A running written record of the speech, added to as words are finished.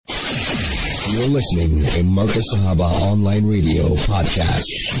You're listening to Marcus Sahaba Online Radio Podcast.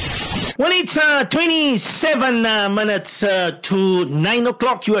 Well, it's 27 minutes to 9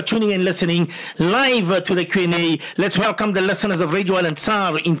 o'clock. You are tuning and listening live to the QnA. Let's welcome the listeners of Radio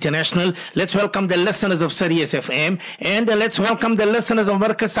Al-Ansar International. Let's welcome the listeners of Sirius FM. And let's welcome the listeners of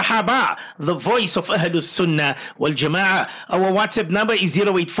Marcus Sahaba, the voice of Ahlus Sunnah wal Jama'ah. Our WhatsApp number is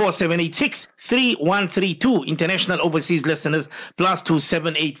 084-786-3132. International overseas listeners, +2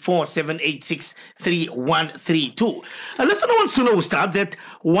 784-786-3132. A listener wants to know, Ustad, that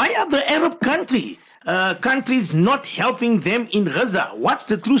why are the Arab countries not helping them in Gaza? What's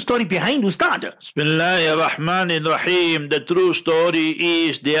the true story behind, Ustad? Bismillahir Rahmanir Rahim. The true story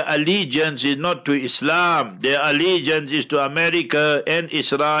is their allegiance is not to Islam. Their allegiance is to America and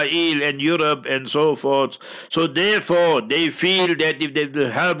Israel and Europe and so forth. So therefore, they feel that if they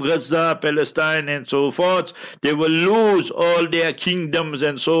help Gaza, Palestine and so forth, they will lose all their kingdoms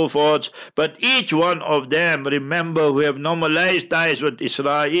and so forth. But each one of them, remember, who have normalized ties with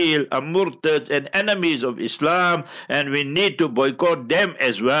Israel, are murtads and enemies of Islam, and we need to boycott them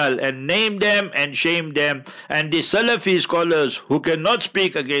as well and name them and shame them. And the Salafi scholars who cannot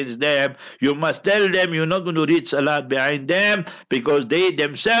speak against them, you must tell them you're not going to read Salat behind them because they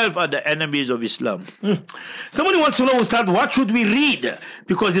themselves are the enemies of Islam. Somebody wants to know, Ustad, what should we read?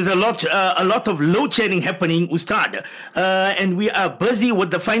 Because there's a lot of load shedding happening, Ustad, and we are busy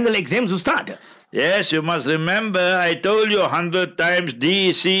with the final exams, Ustad. Yes, you must remember, I told you 100 times,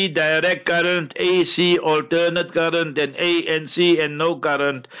 DC, direct current, AC, alternate current, and ANC, and no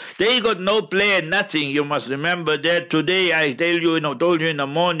current. They got no play and nothing. You must remember that. Today, I told you in the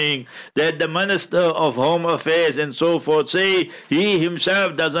morning that the Minister of Home Affairs and so forth say he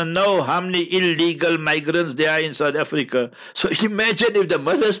himself doesn't know how many illegal migrants there are in South Africa. So imagine if the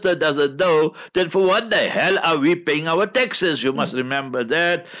Minister doesn't know, then for what the hell are we paying our taxes? You must remember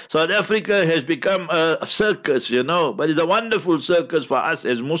that. South Africa has become a circus, but it's a wonderful circus for us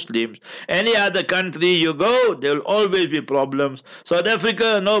as Muslims. Any other country you go, there will always be problems. South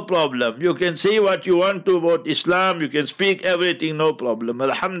Africa, no problem. You can say what you want to about Islam, you can speak everything, no problem.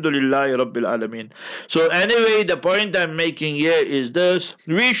 Alhamdulillah Rabbil Alameen. So anyway, the point I'm making here is this: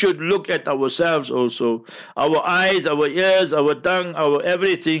 we should look at ourselves also. Our eyes, our ears, our tongue, our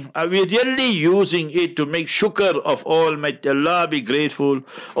everything. Are we really using it to make shukr of Almighty Allah, be grateful?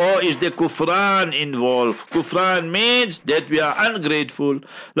 Or is the kufran involved? Kufran means that we are ungrateful.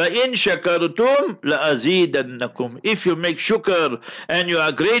 La in shakartum la azidannakum. If you make shukr and you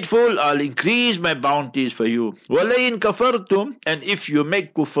are grateful, I'll increase my bounties for you. Wa la in kafartum, and if you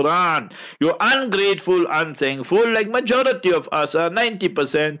make kufran, you're ungrateful, unthankful, like majority of us are,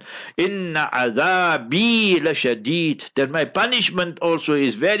 90%. Inna azabi la shadid. That my punishment also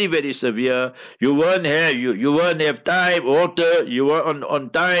is very, very severe. You won't have time, water, you won't on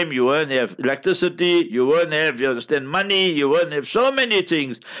time, you won't have electricity, you won't have, money, you won't have so many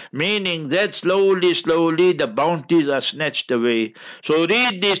things, meaning that slowly the bounties are snatched away. So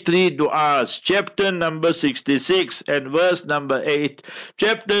read these 3 du'as, chapter number 66 and verse number 8.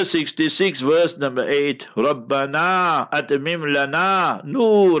 Chapter 66, verse number 8. Rabbana atmim lana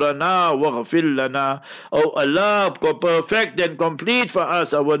nurana waghfir lana. Oh Allah, perfect and complete for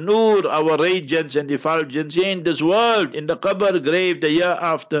us our nur, our radiance and effulgence in this world, in the qabr, grave, the year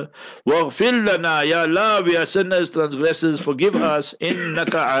after. Waghfir lana, ya Allah, we are sinners, transgressors, forgive us.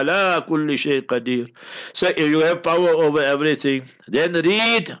 Innaka ala kulli shay qadir. So you have power over everything. Then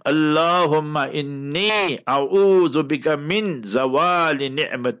read, Allahumma inni a'udhu bika min zawali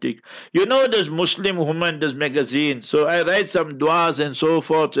ni'matik. You know this Muslim woman, this magazine. So I write some du'as and so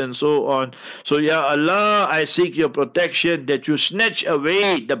forth and so on. So ya Allah, I seek your protection that you snatch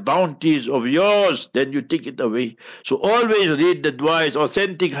away the bounties of yours, then you take it away. So always read the du'as,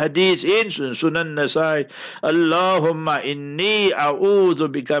 authentic hadith in Sunan Nasai. Allahumma inni a'udhu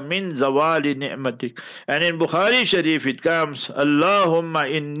bika min zawali ni'matik. And in Bukhari Sharif it comes, Allahumma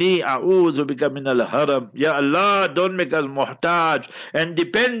inni a'udhu bika min al-haram. Ya Allah, don't make us muhtaj and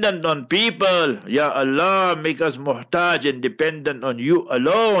dependent on people. Ya Allah, make us muhtaj and dependent on you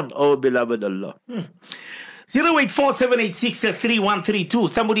alone, O beloved Allah. 084-786-3132.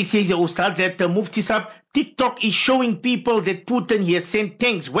 Somebody says, Ustad, that Mufti Sahib, TikTok is showing people that Putin has sent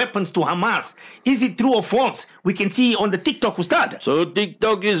tanks, weapons to Hamas. Is it true or false? We can see on the TikTok, Ustad. So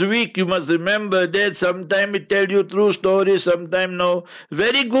TikTok is weak. You must remember that. Sometimes it tell you true stories, sometimes no.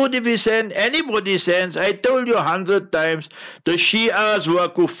 Very good if he send. Anybody sends. I told you 100 times. The Shias who are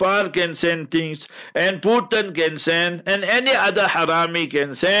kuffar can send things. And Putin can send. And any other harami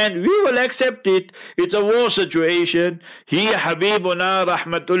can send. We will accept it. It's a war situation. He Habibuna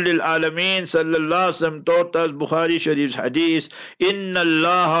Rahmatul lil Alameen Sallallahu Alaihi Wasallam taught us Bukhari Sharif's hadith, Inna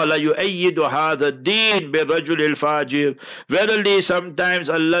Allah la yu'ayyidu hadha deen bi rajul al-fajir. Verily, sometimes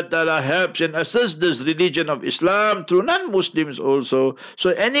Allah Ta'ala helps and assists this religion of Islam through non-Muslims also.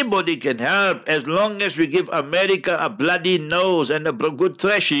 So anybody can help as long as we give America a bloody nose and a good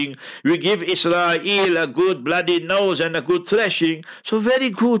thrashing. We give Israel a good bloody nose and a good thrashing. So very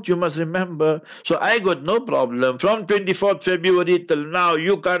good, you must remember. So I got no problem. From 24th February till now,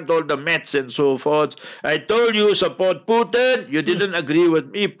 you can't hold the maths and so forth. I told you support Putin. You didn't agree with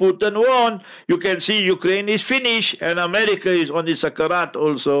me. Putin won. You can see Ukraine is finished and America is on the sakarat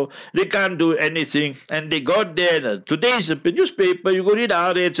also. They can't do anything. And they got there. Today's newspaper, you go read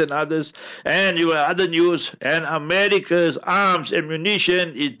Haaretz and others, and you have other news. And America's arms,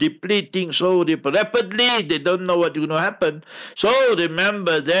 ammunition is depleting so rapidly. They don't know what's going to happen. So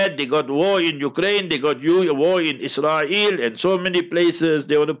remember that they got war in Ukraine, they got war in Israel, and so many places.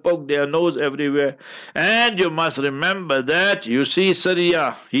 They want to poke their nose everywhere. And you must remember that, you see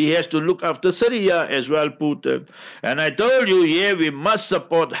Syria, he has to look after Syria as well, Putin. And I told you here, we must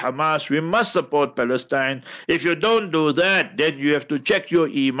support Hamas, we must support Palestine. If you don't do that, then you have to check your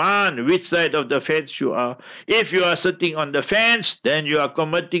iman, which side of the fence you are. If you are sitting on the fence, then you are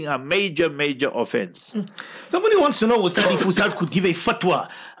committing a major offense. Somebody wants to know, Ustad, if Ustad could give a fatwa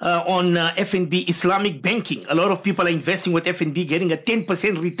on FNB Islamic banking. A lot of people are investing with FNB, getting a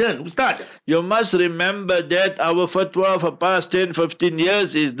 10% return. Ustad. You must remember that our fatwa for past 10-15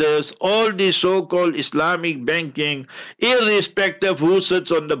 years is this: all the so-called Islamic banking, irrespective who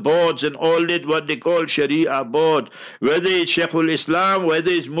sits on the boards and all that, what they call Sharia board, whether it's Sheikhul Islam, whether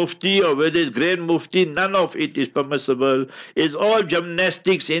it's Mufti or whether it's Grand Mufti, none of it is permissible. It's all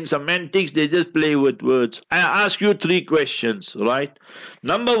gymnastics in semantics. They just play with words. I ask you 3 questions, right?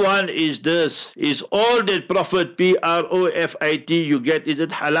 Number 1 is this: is all that profit, profit you get, is it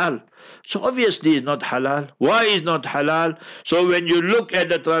halal? So obviously it's not halal. Why is not halal? So when you look at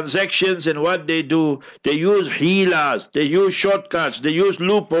the transactions and what they do, they use hilas, they use shortcuts, they use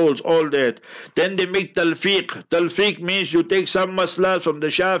loopholes, all that. Then they make talfiq. Talfiq means you take some maslas from the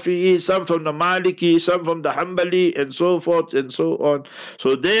Shafi'i, some from the Maliki, some from the Hanbali, and so forth and so on.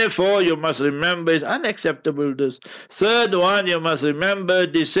 So therefore you must remember it's unacceptable this. Third one, you must remember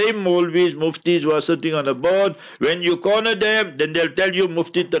the same Maulvis, Muftis who are sitting on the board, when you corner them, then they'll tell you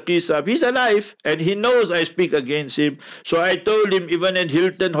Mufti Taqi Sahib, he's alive and he knows I speak against him. So I told him, even at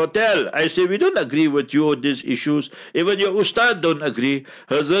Hilton Hotel, I say, we don't agree with you on these issues. Even your Ustad don't agree.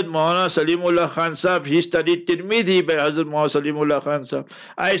 Hazrat Maulana Salimullah Khan Sahib, he studied Tirmidhi by Hazrat Maulana Salimullah Khan Sahib.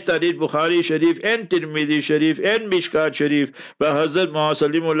 I studied Bukhari Sharif and Tirmidhi Sharif and Mishkat Sharif by Hazrat Maulana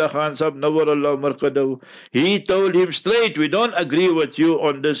Salimullah Khan Sahib, Nawwarallahu Marqadahu. He told him straight, we don't agree with you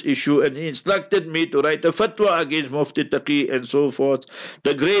on this issue, and he instructed me to write a fatwa against Mufti Taqi and so forth.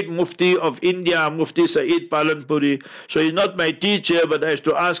 The great Mufti of India, Mufti Saeed Palanpuri. So he's not my teacher, but I used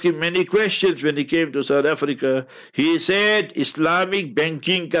to ask him many questions when he came to South Africa. He said, Islamic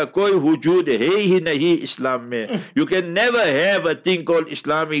banking ka koi hujud hai hi nahi Islam mein. You can never have a thing called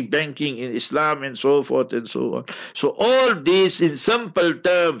Islamic banking in Islam and so forth and so on. So all this in simple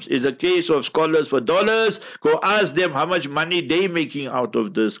terms is a case of scholars for dollars. Go ask them how much money they making out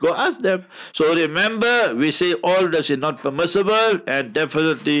of this. Go ask them. So remember, we say all this is not permissible, and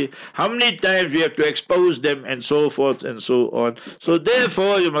definitely how many times we have to expose them and so forth and so on. So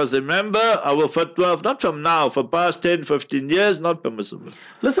therefore you must remember our fatwa, not from now, for past 10-15 years, not permissible.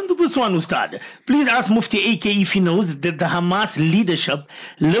 Listen to this one, Ustad. Please ask Mufti AK if he knows that the Hamas leadership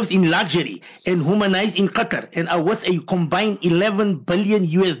lives in luxury and humanized in Qatar and are worth a combined $11 billion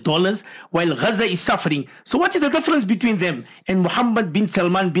while Gaza is suffering. So what is the difference between them and Muhammad bin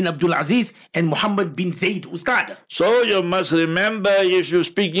Salman bin Abdul Aziz and Muhammad bin Zayd, Ustad? So you must remember, if you're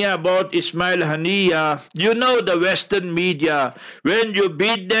speaking about Ismail Haniya, you know the Western media, when you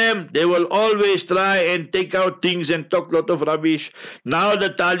beat them, they will always try and take out things and talk a lot of rubbish. Now the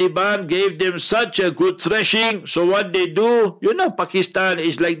Taliban gave them such a good thrashing, so what they do, you know, Pakistan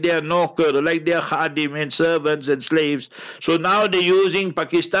is like their knocker, like their khadim and servants and slaves. So now they're using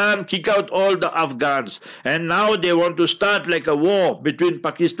Pakistan, kick out all the Afghans, and now they want to start like a war between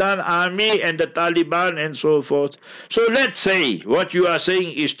Pakistan army and the Taliban and so forth. So let's say what you are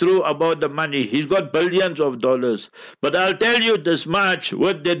saying is true about the money. He's got billions of dollars. But I'll tell you this much,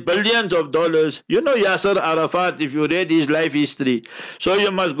 with that billions of dollars, you know Yasser Arafat, if you read his life history. So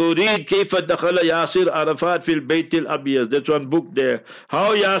you must go read Kayfa Dakhala Yasser Arafat fil Bayt al-Abyad. That's one book there.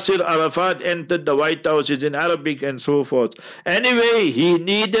 How Yasser Arafat entered the White House is in Arabic and so forth. Anyway, he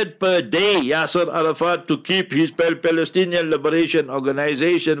needed per day, Yasser Arafat, to keep his Palestinian Liberation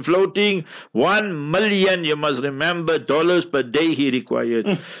Organization floating, $1 million, you must remember, dollars per day he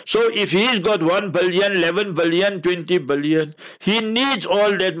required. So if he's got 1 billion, 11 billion, 20 billion, he needs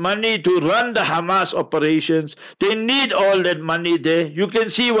all that money to run the Hamas operations. They need all that money there. You can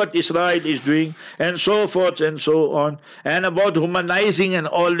see what Israel is doing, and so forth and so on. And about humanizing and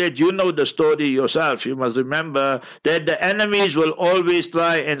all that, you know the story yourself. You must remember that the enemies will always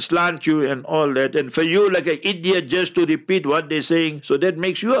try and slant you and all that. And for you, like an idiot, just to repeat what they're saying, so that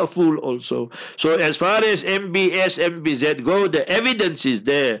makes you a fool also. So as far as MBS, MBZ go, the evidence is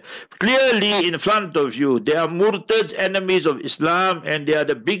there, clearly in front of you. They are murtads, enemies of Islam, and they are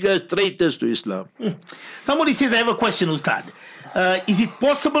the biggest traitors to Islam. Somebody says, I have a question, Ustad. Is it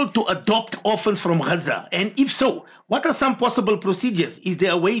possible to adopt orphans from Gaza? And if so, what are some possible procedures? Is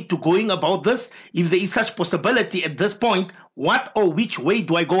there a way to going about this? If there is such possibility at this point, what or which way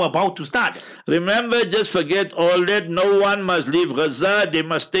do I go about to start? Remember, just forget all that. No one must leave Gaza. They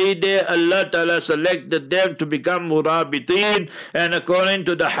must stay there. Allah Ta'ala selected them to become murabitin. And according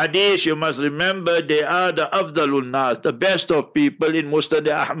to the hadith, you must remember they are the Afdalun Nas, the best of people in Musnad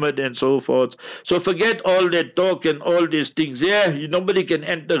Ahmad and so forth. So forget all that talk and all these things. Yeah, nobody can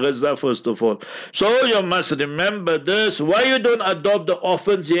enter Gaza first of all. So you must remember this. Why you don't adopt the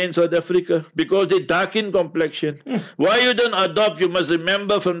orphans here in South Africa? Because they dark in complexion. Why you don't adopt, you must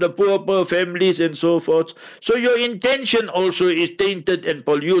remember, from the poor families and so forth. So your intention also is tainted and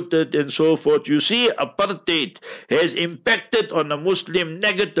polluted and so forth. You see, apartheid has impacted on a Muslim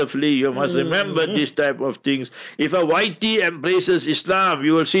negatively. You must remember these type of things. If a whitey embraces Islam,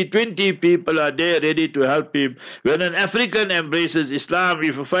 you will see 20 people are there ready to help him. When an African embraces Islam,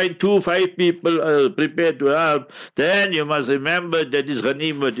 if you find 5 people are prepared to help, then you must remember that is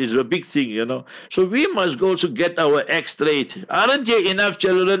ghanimat, is a big thing, you know. So we must also get our act straight. Aren't there enough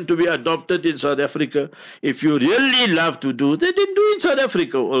children to be adopted in South Africa? If you really love to do, they didn't do in South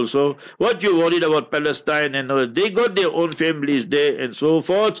Africa also. What you worried about Palestine and all, they got their own families there and so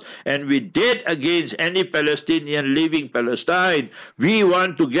forth. And we dead against any Palestinian leaving Palestine. We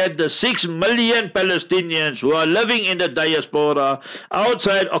want to get the 6 million Palestinians who are living in the diaspora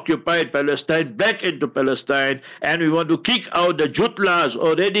outside occupied Palestine back into Palestine. And we want to kick out the Jutlas.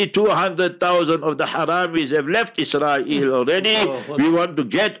 Already 200,000 of the Haramis have left Israel already. We want to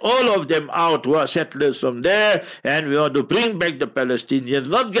get all of them out who are settlers from there, and we want to bring back the Palestinians,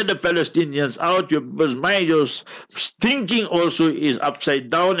 not get the Palestinians out, because your thinking also is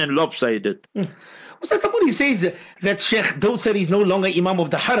upside down and lopsided. So somebody says that Sheikh Dawsari is no longer Imam of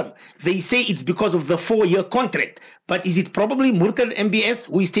the Haram. They say it's because of the 4-year contract. But is it probably Murtad MBS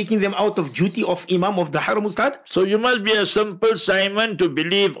who is taking them out of duty of Imam of the Haram, Ustad? So you must be a simple Simon to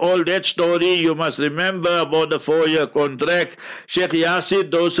believe all that story. You must remember about the 4-year contract. Sheikh Yasir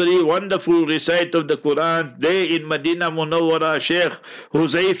Dawsari, wonderful recite of the Quran. There in Medina Munawwara, Sheikh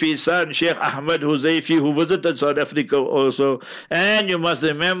Huzaifi's son, Sheikh Ahmad Huzaifi, who visited South Africa also. And you must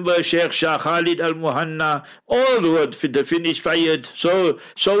remember Sheikh Shah Khalid Al-Muhanna, all were finished fired. So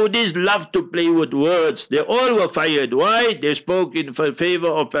Saudis love to play with words. They all were fired. Why? They spoke in favor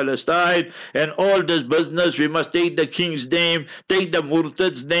of Palestine and all this business. We must take the king's name, take the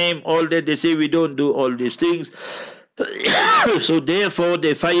Murtad's name, all that. They say we don't do all these things. So therefore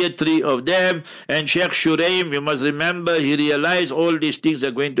they fired 3 of them, and Sheikh Shuraim, you must remember, he realized all these things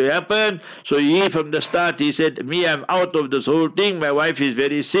are going to happen. So he from the start, he said, me, I'm out of this whole thing. My wife is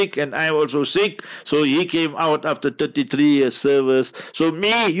very sick and I'm also sick. So he came out after 33 years service. So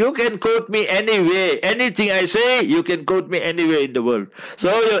me, you can quote me anywhere. Anything I say, you can quote me anywhere in the world.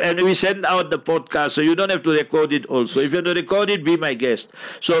 So, and we send out the podcast, so you don't have to record it also. If you don't record it, be my guest.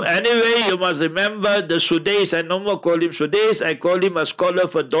 So anyway, you must remember the Sudais, I no more call him Sudais, I call him a scholar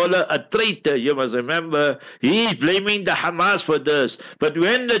for dollar, a traitor. You must remember, he is blaming the Hamas for this. But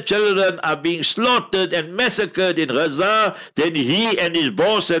when the children are being slaughtered and massacred in Gaza, then he and his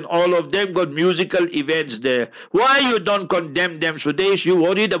boss and all of them got musical events there. Why you don't condemn them, Sudais? You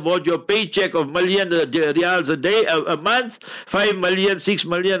worried about your paycheck of million riyals a day, a month, 5 million, 6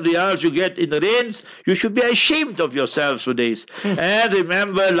 million riyals you get in the rains? You should be ashamed of yourself, Sudais. And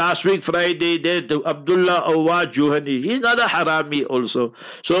remember, last week Friday, there's Abdullah Awad Juhani. He's not a harami also.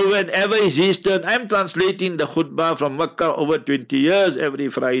 So whenever it's Eastern, I'm translating the khutbah from Makkah over 20 years every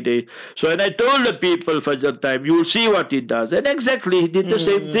Friday. So when I told the people Fajr time, you will see what he does. And exactly, he did the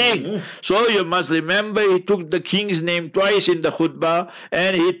same thing. So you must remember, he took the king's name twice in the khutbah,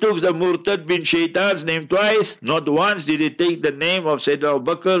 and he took the Murtad bin Shaitan's name twice. Not once did he take the name of Sayyidina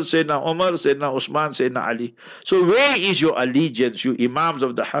Abu Bakr, Sayyidina Umar, Sayyidina Usman, Sayyidina Ali. So where is your allegiance, you Imams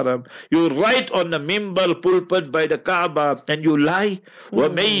of the Haram? You write on the mimbar pulpit by by the Kaaba and you lie.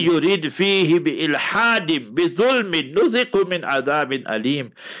 وَمَن يُرِدْ فِيهِ بِإِلْحَادٍ بِظُلْمٍ نُذِقُ مِنْ عَذَابٍ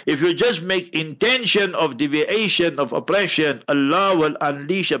أَلِيمٍ. If you just make intention of deviation, of oppression, Allah will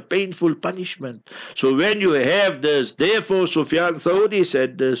unleash a painful punishment. So when you have this, therefore Sufyan Thawri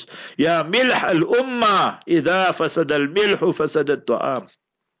said this, Ya milh al-ummah, idha fasad al-milhu fasad al-ta'am.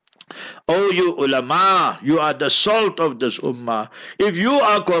 O you ulama, you are the salt of this ummah. If you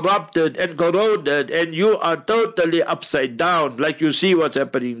are corrupted and corroded and you are totally upside down, like you see what's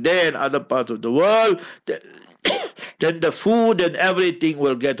happening there in other parts of the world, then the food and everything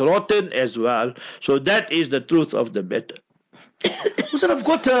will get rotten as well. So that is the truth of the matter. Hoosen, I've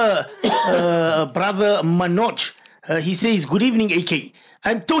got brother Manoj. He says, good evening, AK.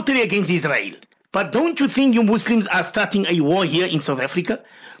 I'm totally against Israel. But don't you think you Muslims are starting a war here in South Africa?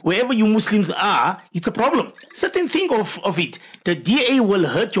 Wherever you Muslims are, it's a problem. Certain think of it. The DA will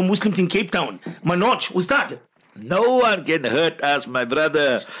hurt your Muslims in Cape Town. Manoj, Ustad. No one can hurt us, my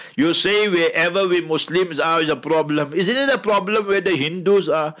brother. You say wherever we Muslims are is a problem. Isn't it a problem where the Hindus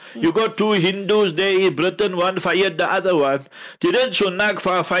are? You got two Hindus there in Britain, one fired the other one. Didn't Sunak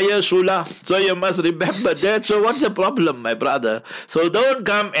fire Sula? So you must remember that. So what's the problem, my brother? So don't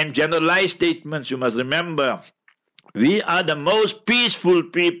come and generalize statements. You must remember, we are the most peaceful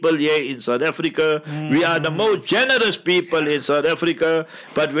people here in South Africa. We are the most generous people in South Africa.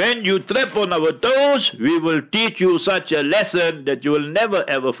 But when you trip on our toes, we will teach you such a lesson that you will never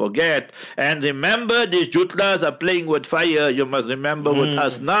ever forget. And remember, these jutlas are playing with fire. You must remember with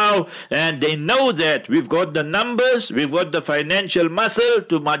us now. And they know that we've got the numbers, we've got the financial muscle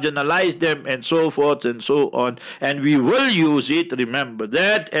to marginalize them and so forth and so on. And we will use it, remember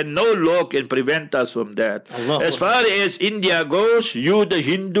that. And no law can prevent us from that. As far as India goes, you the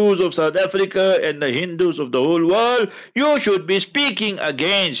Hindus of South Africa and the Hindus of the whole world, you should be speaking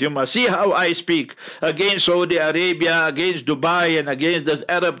against, you must see how I speak, against Saudi Arabia, against Dubai and against those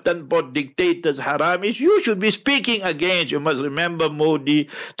Arab tanpot dictators, haramis. You should be speaking against, you must remember Modi,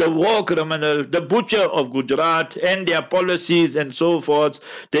 the war criminal, the butcher of Gujarat and their policies and so forth.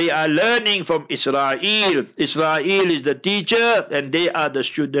 They are learning from Israel. Israel is the teacher and they are the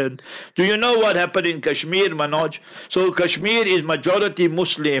student. Do you know what happened in Kashmir, Manoj? So Kashmir is majority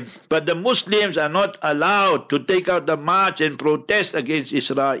Muslim, but the Muslims are not allowed to take out the march and protest against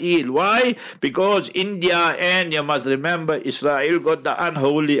Israel. Why? Because India and, you must remember, Israel got the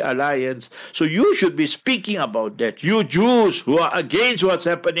unholy alliance. So you should be speaking about that. You Jews who are against what's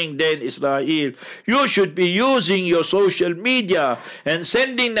happening there in Israel, you should be using your social media and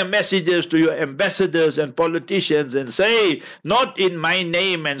sending the messages to your ambassadors and politicians and say, not in my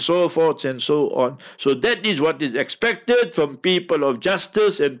name and so forth and so on. So that is what is expected from people of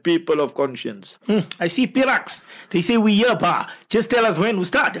justice and people of conscience. I see Pirax. They say we here, pa. Just tell us when we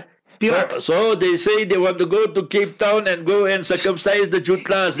start. So they say they want to go to Cape Town and go and circumcise the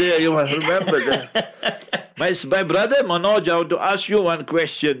jutlas there. You must remember that. My brother Manoj, I want to ask you one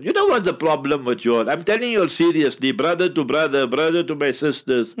question. You know what's the problem with you all? I'm telling you all seriously, brother to my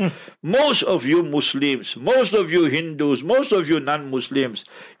sisters. Most of you Muslims, most of you Hindus, most of you non-Muslims,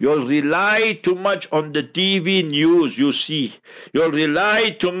 you'll rely too much on the TV news you see. You'll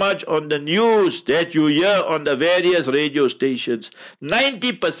rely too much on the news that you hear on the various radio stations.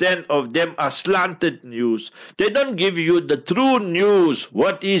 90% of them are slanted news. They don't give you the true news,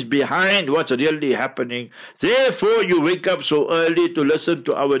 what is behind what's really happening. Therefore, you wake up so early to listen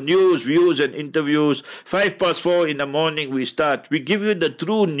to our news, views, and interviews. 4:05 in the morning we start. We give you the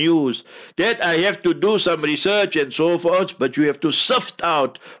true news. That I have to do some research and so forth, but you have to sift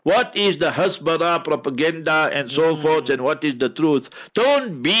out what is the hasbara propaganda and so forth and what is the truth.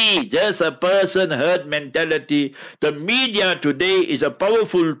 Don't be just a person herd mentality. The media today is a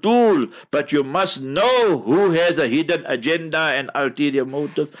powerful tool, but you must know who has a hidden agenda and ulterior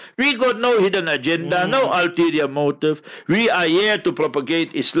motive. We got no hidden agenda, no ulterior motive. We are here to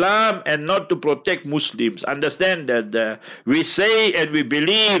propagate Islam and not to protect Muslims. Understand that we say and we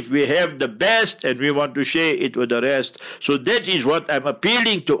believe we have the best and we want to share it with the rest. So that is what I'm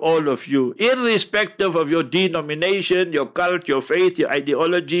appealing to all of you, irrespective of your denomination, your cult, your faith, your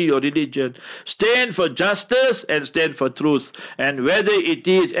ideology, your religion. Stand for justice and stand for truth. And whether it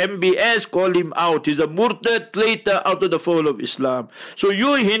is MBS, call him out. He's a murtad, traitor out of the fold of Islam. So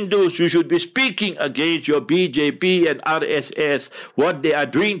you Hindus, you should be speaking against against your BJP and RSS, what they are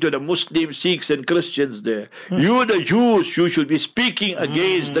doing to the Muslims, Sikhs and Christians there. You, the Jews, you should be speaking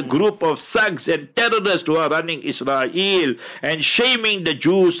against the group of thugs and terrorists who are running Israel and shaming the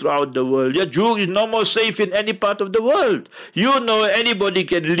Jews throughout the world. Your Jew is no more safe in any part of the world. You know anybody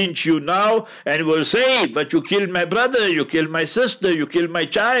can lynch you now and will say, but you killed my brother, you killed my sister, you killed my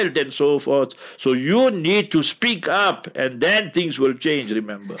child, and so forth. So you need to speak up, and then things will change,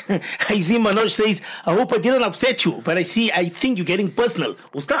 remember. I see Manoj says, I hope I didn't upset you, but I think you're getting personal.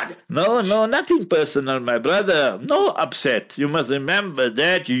 Ustad. No, nothing personal, my brother. No upset. You must remember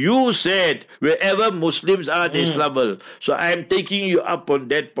that you said wherever Muslims are, there's trouble. So I'm taking you up on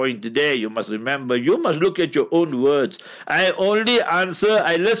that point today. You must remember, you must look at your own words. I only answer,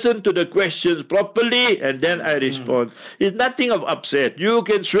 I listen to the questions properly, and then I respond. It's nothing of upset. You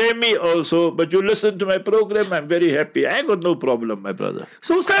can sway me also, but you listen to my program, I'm very happy. I got no problem, my brother.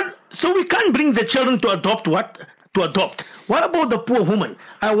 So, Ustad, so we can't bring the children to adopt what? To adopt. What about the poor woman?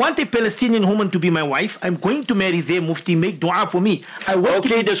 I want a Palestinian woman to be my wife. I'm going to marry them. Mufti, make dua for me.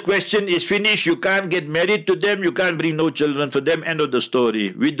 Okay, this question is finished. You can't get married to them. You can't bring no children for them. End of the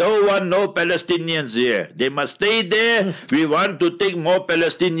story. We don't want no Palestinians here. They must stay there. We want to take more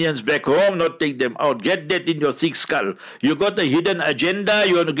Palestinians back home, not take them out. Get that in your thick skull. You got a hidden agenda.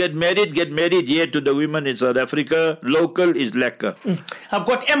 You want to get married here to the women in South Africa. Local is lacquer. I've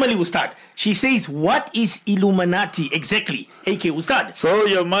got Emily, Ustad. She says, what is Illuminati exactly? AK Ustad. So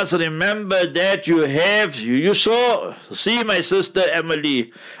you must remember that you saw, see my sister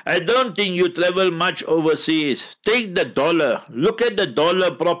Emily, I don't think you travel much overseas. Take the dollar, look at the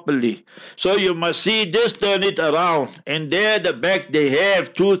dollar properly. So you must see, just turn it around, and there at the back they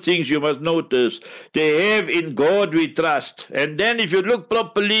have two things you must notice. They have in God we trust, and then if you look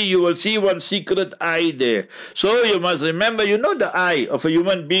properly you will see one secret eye there. So you must remember, you know the eye of a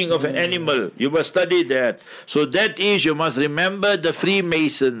human being, of an animal, you must study that. So that is, you must remember the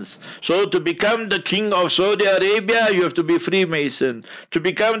Freemasons. So to become the king of Saudi Arabia, you have to be Freemason. To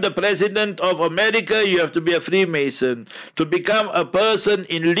become the president of America, you have to be a Freemason. To become a person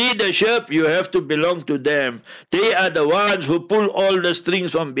in leadership, you have to belong to them. They are the ones who pull all the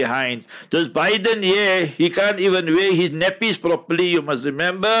strings from behind. This Biden here, he can't even wear his nappies properly, you must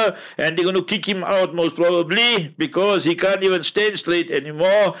remember, and they're going to kick him out most probably because he can't even stand straight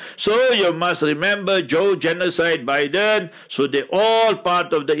anymore. So you must remember Joe Genocide Biden. So they're all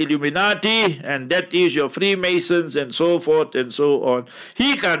part of the Illuminati, and that is your Freemasons and so forth and so on.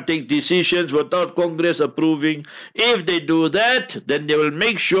 He can't take decisions without Congress approving. If they do that, then they will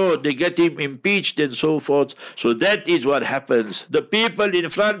make sure they get him impeached and so forth. So that is what happens. The people in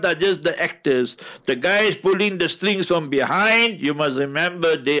front are just the actors. The guys pulling the strings from behind, you must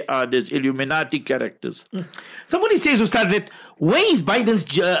remember they are these Illuminati characters. Somebody says, Ustad, that where is Biden's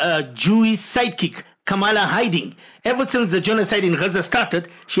Jewish sidekick, Kamala, hiding? Ever since the genocide in Gaza started,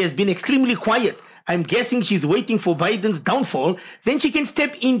 she has been extremely quiet. I'm guessing she's waiting for Biden's downfall. Then she can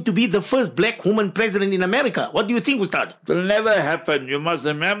step in to be the first black woman president in America. What do you think, Ustad? It will never happen. You must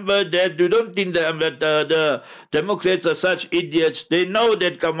remember that you don't think that the Democrats are such idiots. They know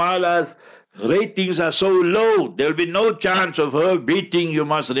that Kamala's ratings are so low, there will be no chance of her beating, you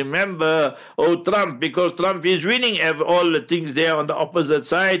must remember, Trump, because Trump is winning all the things there on the opposite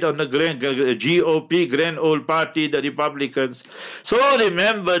side, on the GOP, Grand Old Party, the Republicans. So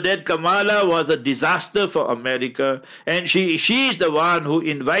remember that Kamala was a disaster for America, and she is the one who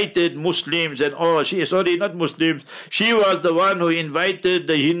invited Muslims and not Muslims, she was the one who invited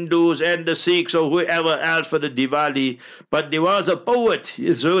the Hindus and the Sikhs or whoever else for the Diwali. But there was a poet,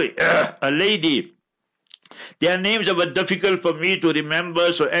 a lady. Their names are difficult for me to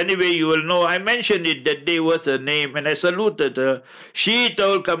remember, so anyway you will know. I mentioned it that day was her name, and I saluted her. She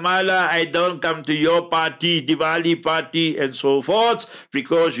told Kamala, I don't come to your party, Diwali party, and so forth,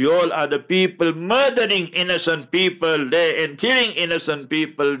 because you all are the people murdering innocent people there and killing innocent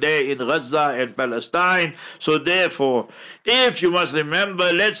people there in Gaza and Palestine. So therefore, if you must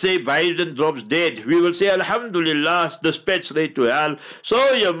remember, let's say Biden drops dead, we will say, Alhamdulillah, dispatch straight to hell.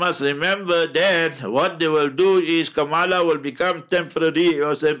 So you must remember that what they will do is Kamala will become temporary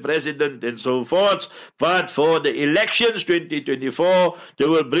president and so forth. But for the elections 2024, they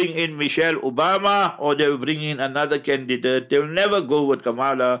will bring in Michelle Obama or they will bring in another candidate. They will never go with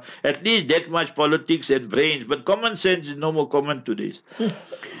Kamala. At least that much politics and brains. But common sense is no more common to this.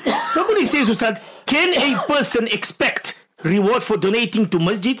 Somebody says, Ustad, can a person expect reward for donating to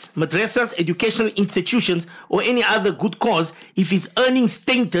masjids, madrasas, educational institutions, or any other good cause if his earnings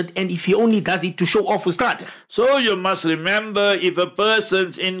tainted and if he only does it to show off or start? So you must remember, if a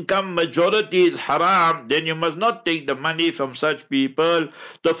person's income majority is haram, then you must not take the money from such people.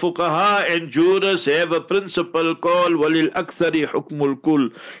 The fuqaha and jurists have a principle called walil akthari hukmul kul.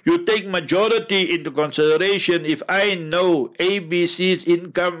 You take majority into consideration. If I know ABC's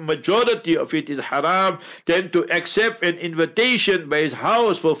income, majority of it is haram, then to accept an invitation by his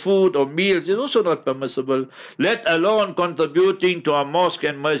house for food or meals is also not permissible, let alone contributing to a mosque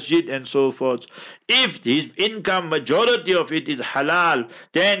and masjid and so forth. If his income, majority of it is halal,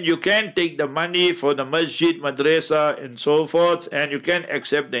 then you can take the money for the masjid, madrasa and so forth, and you can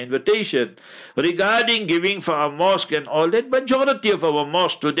accept the invitation. Regarding giving for a mosque and all that, majority of our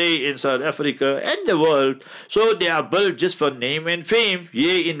mosques today in South Africa and the world, so they are built just for name and fame.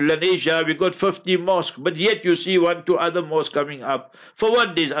 In Indonesia we got 50 mosques, but yet you see 1-2 other mosques coming up. For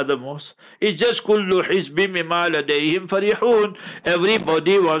what these other mosques? It's just kullu hizbin bima ladayhim farihun.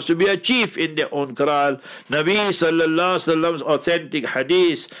 Everybody wants to be a chief in their own kraal. Nabi sallallahu alaihi wasallam's authentic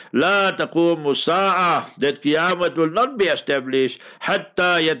hadith, la taqumu sa'a, that Qiyamah will not be established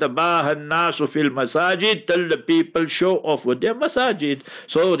hatta yatabaha an-nasu fil masajid, till the people show off with their masajid.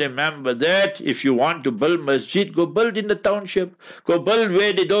 So remember that if you want to build masjid, go build in the township, go build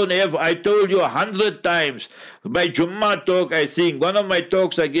where they don't have. I told you 100 times. By Jummah talk, I think, one of my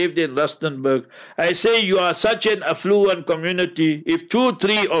talks I gave in Rustenburg, I say you are such an affluent community. If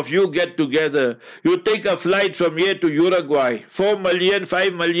 2-3 of you get together, you take a flight from here to Uruguay, 4 million,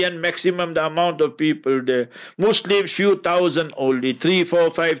 5 million maximum the amount of people there. Muslims, few thousand only, 3, 4,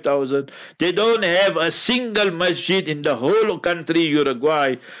 5,000. They don't have a single masjid in the whole country,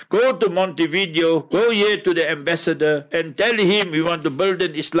 Uruguay. Go to Montevideo, go here to the ambassador and tell him we want to build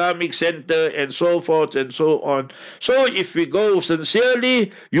an Islamic center and so forth and so on. So if we go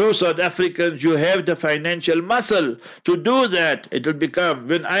sincerely, you South Africans, you have the financial muscle to do that. It will become,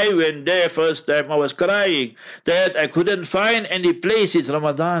 when I went there first time, I was crying that I couldn't find any place. It's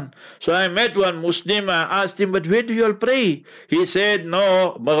Ramadan. So I met one Muslim. I asked him, but where do you all pray? He said,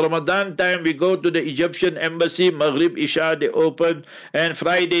 no, Ramadan time we go to the Egyptian embassy, Maghrib, Isha they open, and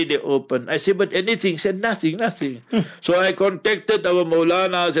Friday they open. I said, but anything? He said, nothing. So I contacted our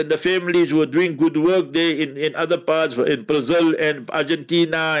Maulanas and the families who were doing good work there in other parts, in Brazil and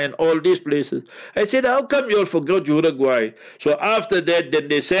Argentina and all these places. I said, how come you all forgot Uruguay? So after that, then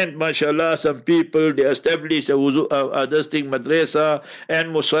they sent, mashallah, some people. They established a madrasa and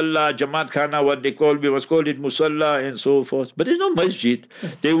musalla, Jamaat Khana, what they call, we must call it musalla and so forth. But there's no masjid.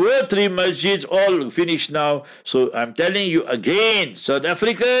 There were 3 masjids, all finished now. So I'm telling you again, South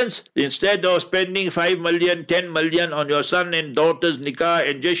Africans, instead of spending 5 million, 10 million on your son and daughter's nikah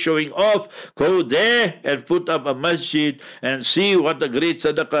and just showing off, go there and put up a masjid and see what a great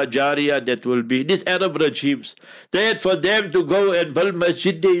sadaqah jariyah that will be. These Arab regimes, that for them to go and build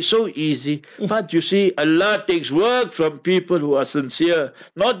masjid there is so easy. But you see, Allah takes work from people who are sincere,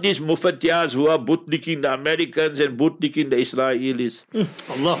 not these mufattiyas who are bootlicking the Americans and bootlicking the Israelis.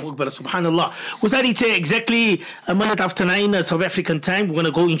 Allahu Akbar, subhanallah. Hoosen, it's exactly a minute after 9 South African time. We're going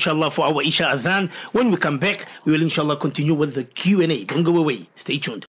to go inshallah for our Isha Adhan. When we come back, we will inshallah continue with the Q&A. Don't go away. Stay tuned.